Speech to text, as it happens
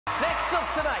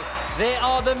First up tonight, they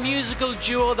are the musical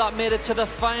duo that made it to the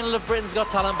final of Britain's Got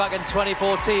Talent back in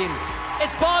 2014.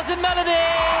 It's Bars and Melody!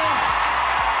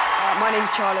 My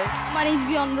name's Charlie. My name's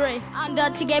Leondre. And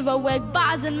together we're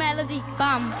Bars and Melody.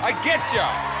 Bam. I get ya.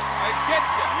 I get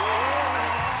ya.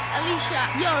 Alicia,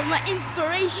 you're my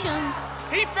inspiration.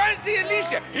 He fancy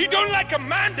Alicia. He don't like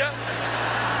Amanda.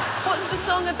 What's the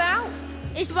song about?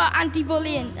 It's about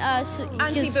anti-bullying.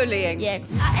 Anti-bullying? Yeah.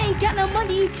 I ain't got no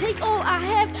money, you take all I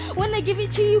have. When I give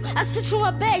it to you, I search for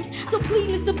my bags. So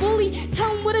please, Mr. Bully, tell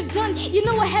him what I've done. You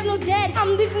know I have no dad,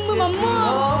 I'm living with my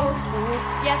mom.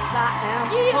 Yes, I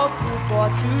am. Yeah. Hopeful for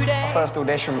today. Our first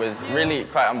audition was really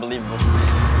quite unbelievable.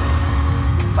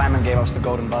 Simon gave us the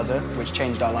golden buzzer, which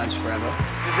changed our lives forever.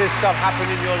 did this stuff happen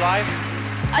in your life?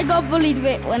 I got bullied a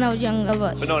bit when I was younger,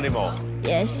 but not anymore?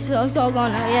 Yes, so it's all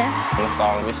gone now, yeah. The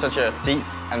song was such a deep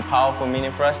and powerful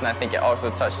meaning for us, and I think it also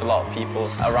touched a lot of people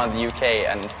around the UK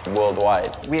and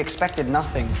worldwide. We expected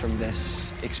nothing from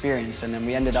this experience, and then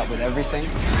we ended up with everything.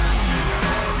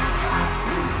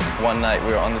 One night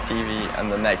we were on the TV,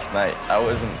 and the next night I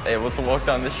wasn't able to walk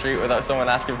down the street without someone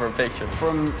asking for a picture.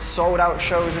 From sold-out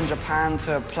shows in Japan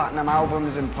to platinum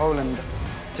albums in Poland,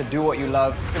 to do what you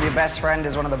love. To be your best friend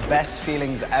is one of the best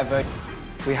feelings ever.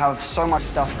 We have so much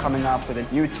stuff coming up with a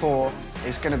new tour.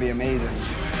 It's going to be amazing.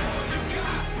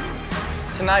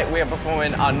 Tonight we are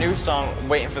performing our new song,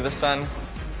 Waiting for the Sun.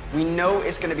 We know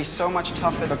it's going to be so much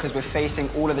tougher because we're facing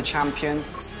all of the champions.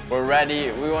 We're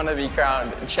ready. We want to be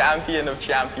crowned champion of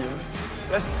champions.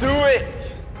 Let's do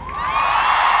it!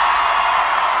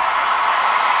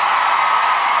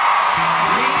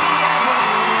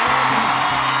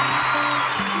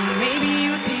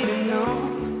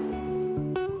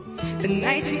 The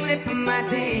nights you lit but my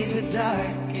days were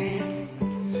dark and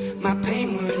my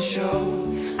pain wouldn't show.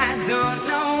 I don't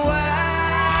know why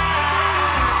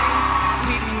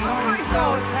we've been going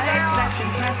so tight. That's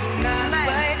been passing us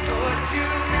by. For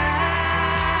tonight,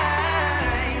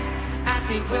 I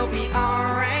think we'll be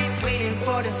alright. Waiting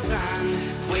for the sun,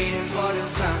 waiting for the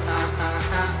sun,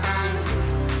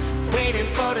 waiting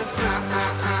for the sun.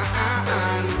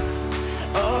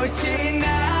 Oh,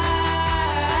 tonight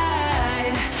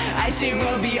I say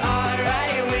we'll be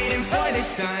alright, waiting for the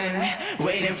sun,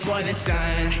 waiting for the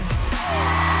sun.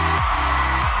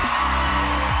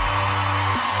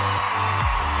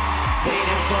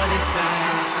 Waiting for the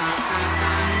sun,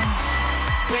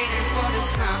 waiting for the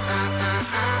sun.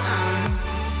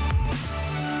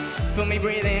 Feel me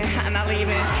breathing, I'm not leaving.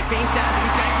 Pain sounds, I'm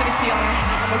straight to the ceiling.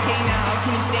 I'm okay now,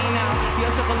 can you stay now? Feel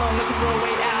yourself alone, looking for a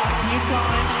way out. You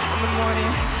calling in the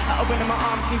morning, I open up my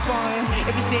arms, keep falling.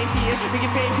 If we stay here, we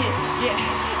can fake it, yeah.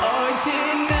 Oh,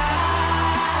 tonight,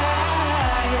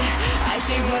 I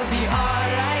say we'll be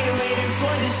alright. Waiting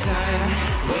for the sun,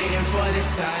 waiting for the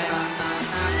sun,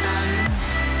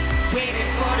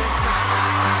 waiting for the sun.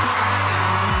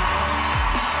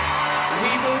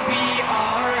 We will be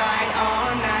alright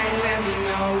all night. Let me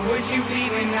know, would you be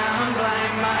when I'm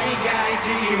blind? My guy,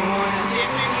 do you wanna sit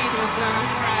with me till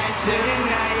sunrise?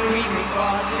 Tonight we can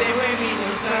fall, sit with me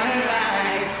till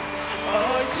sunrise.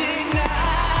 Oh, tonight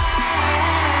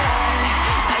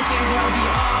I say we'll be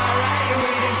alright.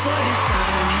 Waiting for the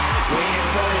sun, waiting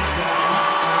for the sun,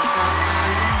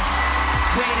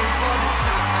 waiting for the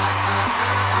sun.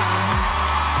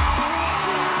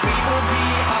 We will be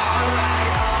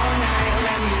alright all night.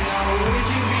 Let me know, would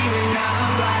you be when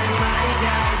I'm blind? My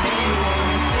guy, do you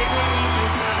wanna sit with me till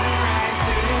sunrise?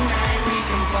 Tonight we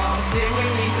can fall, sit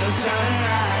with me till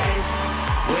sunrise.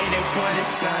 Waiting for the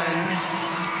sun.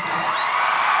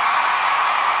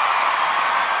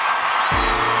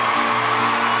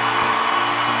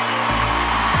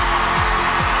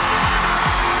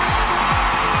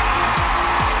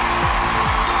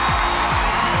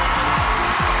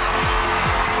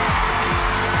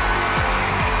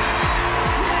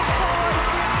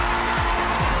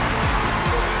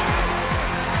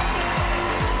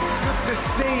 To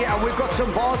see, and we've got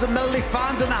some Bars and Melody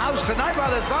fans in the house tonight by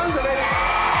the sounds of it.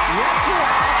 Yes, we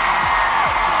are.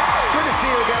 Good to see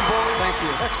you again, boys. Thank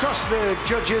you. Let's cross the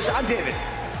judges and David.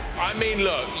 I mean,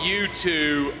 look, you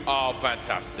two are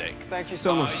fantastic. Thank you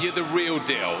so much. You're the real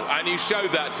deal, and you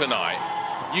showed that tonight.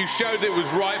 You showed that it was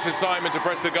right for Simon to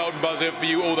press the golden buzzer for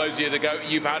you all those years ago.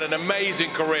 You've had an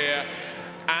amazing career,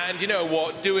 and you know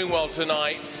what? Doing well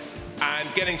tonight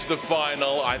and getting to the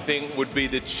final, I think, would be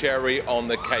the cherry on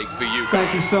the cake for you guys.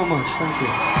 Thank you so much. Thank you.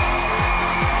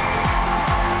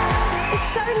 It's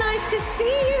so nice to see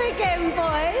you again,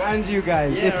 boys. And you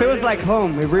guys. It feels like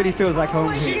home. It really feels like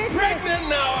home here. She's pregnant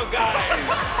now, guys.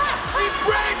 She's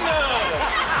pregnant.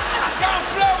 I can't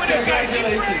flow with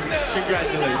Congratulations.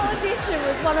 Congratulations. Audition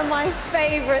was one of my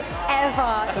favourites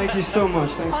ever. Thank you so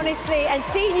much. Thank you. Honestly, and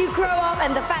seeing you grow up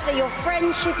and the fact that your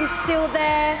friendship is still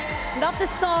there. Love the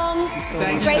song.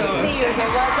 Thank you Great so to much. see you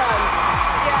again. Well done.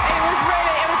 Yeah, it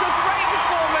was a great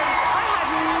performance. I had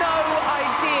no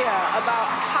idea about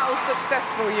how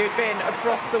successful you'd been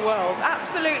across the world.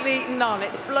 Absolutely none.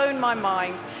 It's blown my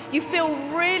mind. You feel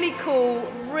really cool,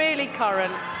 really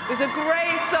current. It was a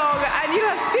great song, and you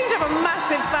seem to have a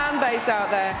massive fan base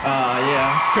out there.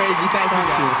 Yeah, it's crazy. Thank you,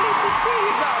 guys. Lovely to see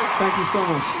you both. Thank you so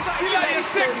much. She's like your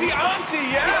sexy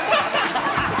auntie,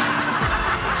 yeah?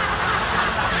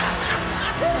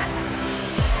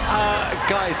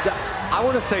 Guys, I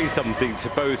want to say something to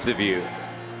both of you.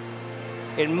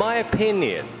 In my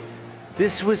opinion,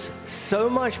 this was so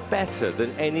much better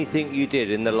than anything you did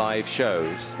in the live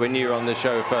shows when you were on the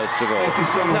show, first of all. Thank you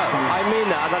so much, No, Simon. I mean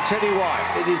that, and I'll tell you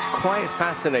why. It is quite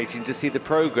fascinating to see the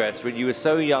progress when you were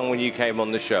so young when you came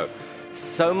on the show.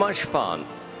 So much fun.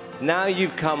 Now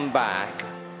you've come back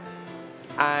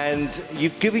and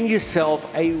you've given yourself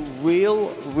a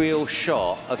real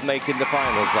shot of making the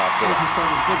finals after Thank you so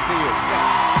much. Good for you.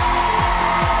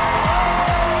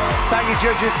 Thank you,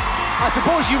 judges. I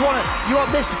suppose you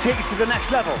want this to take you to the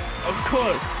next level. Of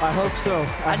course. I hope so.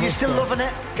 And you're still loving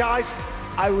it, guys?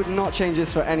 I would not change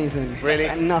this for anything. Really?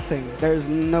 Nothing. There's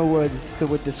no words that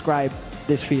would describe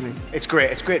this feeling. It's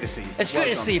great. It's great to see you. It's great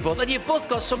to see you both, and you've both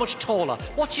got so much taller.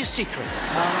 What's your secret?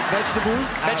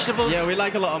 Vegetables. Vegetables? Yeah, we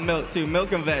like a lot of milk too.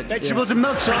 Milk and veg. Vegetables and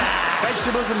milk, son.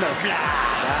 Vegetables and milk.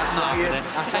 That's how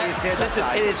you stay that Listen,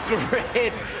 size. it is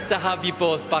great to have you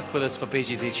both back with us for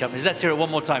PGT Champions. Let's hear it one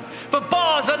more time for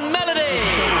Bars and Melody.